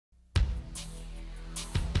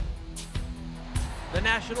The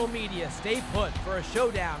national media stay put for a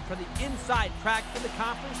showdown for the inside track for the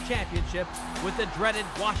conference championship with the dreaded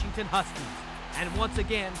Washington Huskies. And once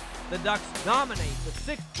again, the Ducks dominate the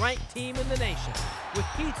 6th-ranked team in the nation. With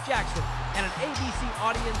Keith Jackson and an ABC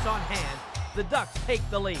audience on hand, the Ducks take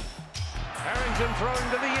the lead. Harrington throwing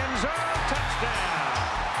to the end zone. Touchdown,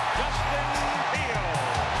 Justin Fields.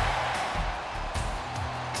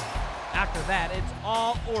 After that, it's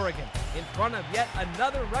all Oregon. In front of yet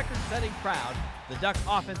another record-setting crowd, the Ducks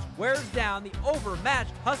offense wears down the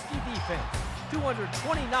overmatched Husky defense.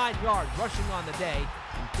 229 yards rushing on the day,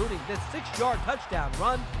 including this 6-yard touchdown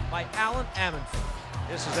run by Allen Amundsen.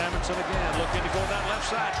 This is Amundsen again, looking to go that left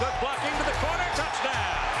side. Good blocking to the corner,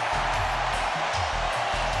 touchdown.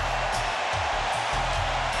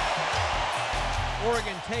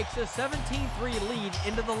 Oregon takes a 17-3 lead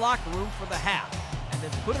into the locker room for the half, and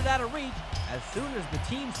then put it out of reach as soon as the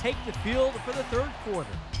teams take the field for the 3rd quarter.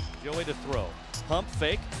 Joey to throw. Pump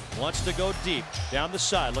fake, wants to go deep. Down the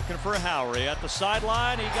side, looking for Howery at the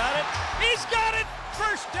sideline. He got it. He's got it!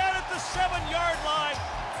 First down at the 7-yard line.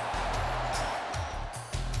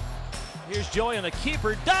 Here's Joey, and the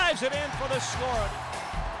keeper dives it in for the score.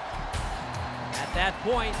 At that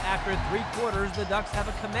point, after 3 quarters, the Ducks have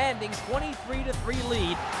a commanding 23-3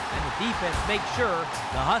 lead, and the defense makes sure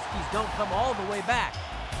the Huskies don't come all the way back.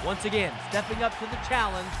 Once again, stepping up to the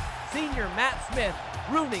challenge, senior Matt Smith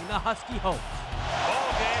ruining the Husky hopes.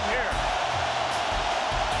 Ball game here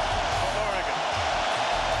for Oregon.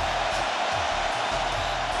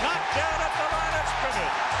 Knocked down at the line of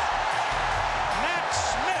scrimmage. Matt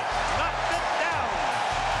Smith knocked it down.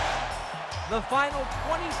 The final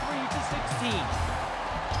 23-16.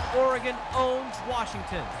 Oregon owns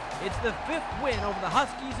Washington. It's the 5th win over the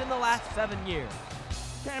Huskies in the last 7 years.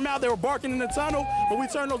 Came out, they were barking in the tunnel, but we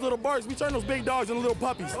turned those little barks, we turned those big dogs into little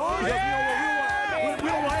puppies. Because we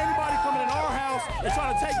don't want anybody coming in our house and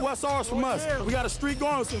trying to take what's ours from us. We got a streak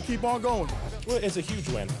going, so keep on going. Well, it's a huge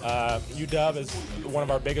win. UW is one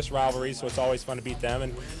of our biggest rivalries, so it's always fun to beat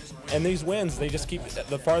them. And these wins, they just keep,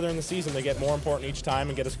 the farther in the season, they get more important each time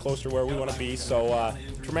and get us closer to where we want to be. So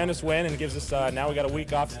tremendous win, and gives us, now we got a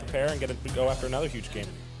week off to prepare and get to go after another huge game.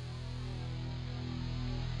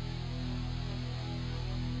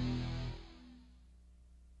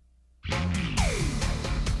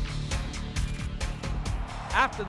 After